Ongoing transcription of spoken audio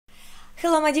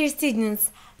Hello, my dear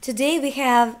students. Today we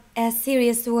have a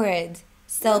serious word,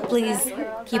 so please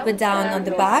keep it down on the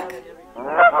back.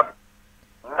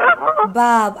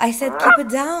 Bob, I said keep it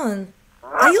down.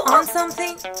 Are you on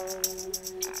something?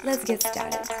 Let's get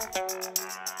started.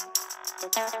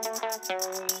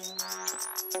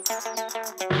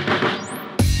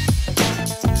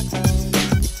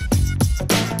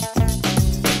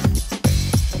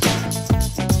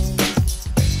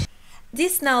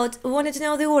 This note wanted to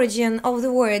know the origin of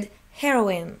the word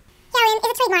heroin. Heroin is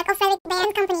a trademark of Frederick Bayer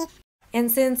and Company. And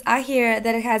since I hear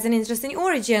that it has an interesting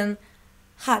origin,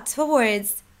 Hot for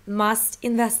Words must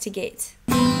investigate.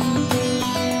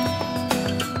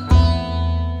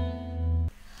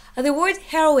 The word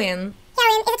heroin,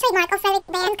 Heroin is a trademark of Frederick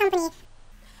Bayer and Company.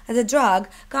 the drug,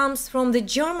 comes from the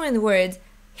German word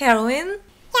heroin,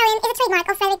 Heroin is a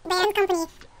trademark of Frederick Bayer and Company.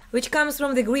 which comes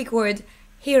from the Greek word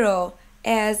hero,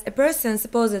 as a person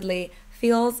supposedly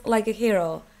feels like a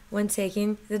hero when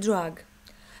taking the drug.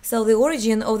 So the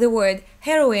origin of the word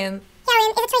heroin.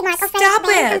 Heroin is a trademark of Stop Frederick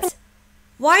Bayer and it! Company.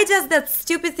 Why does that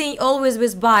stupid thing always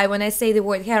whiz by when I say the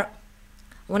word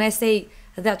when I say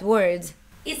that word?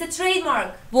 It's a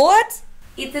trademark. What?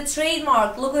 It's a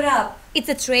trademark. Look it up. It's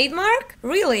a trademark?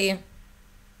 Really?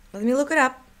 Let me look it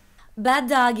up. Bad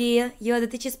doggy, you're the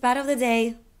teacher's pet of the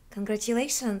day.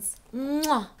 Congratulations.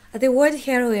 Mwah. The word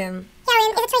heroin.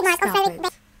 Heroin is a trademark of Stop Frederick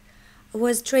Bayer. it.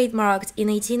 Was trademarked in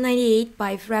 1898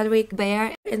 by Frederick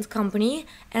Bayer and Company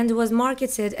and was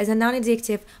marketed as a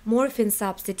non-addictive morphine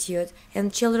substitute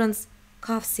and children's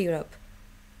cough syrup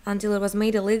until it was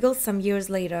made illegal some years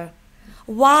later.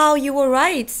 Wow, you were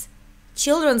right!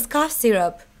 Children's cough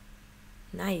syrup.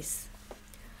 Nice.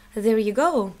 There you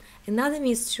go. Another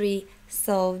mystery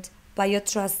solved by your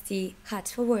trusty Hot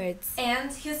for Words.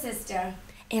 And your sister.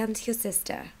 And your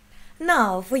sister.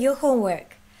 Now for your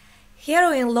homework.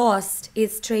 Heroin lost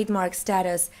its trademark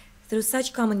status through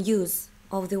such common use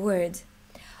of the word.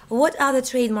 What other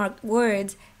trademark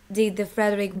word did the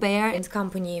Frederick Bayer and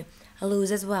Company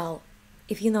lose as well?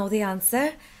 If you know the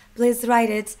answer, please write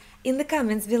it in the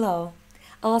comments below.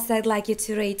 Also, I'd like you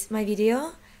to rate my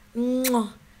video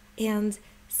and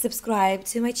subscribe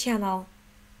to my channel.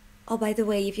 Oh, by the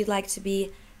way, if you'd like to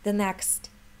be the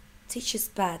next teacher's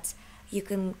pet, you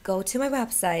can go to my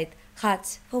website,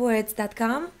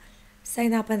 hotforwords.com,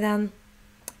 sign up and then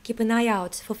keep an eye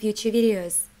out for future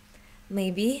videos.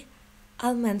 Maybe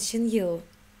I'll mention you.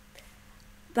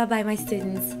 Bye-bye, my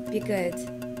students. Be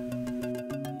good.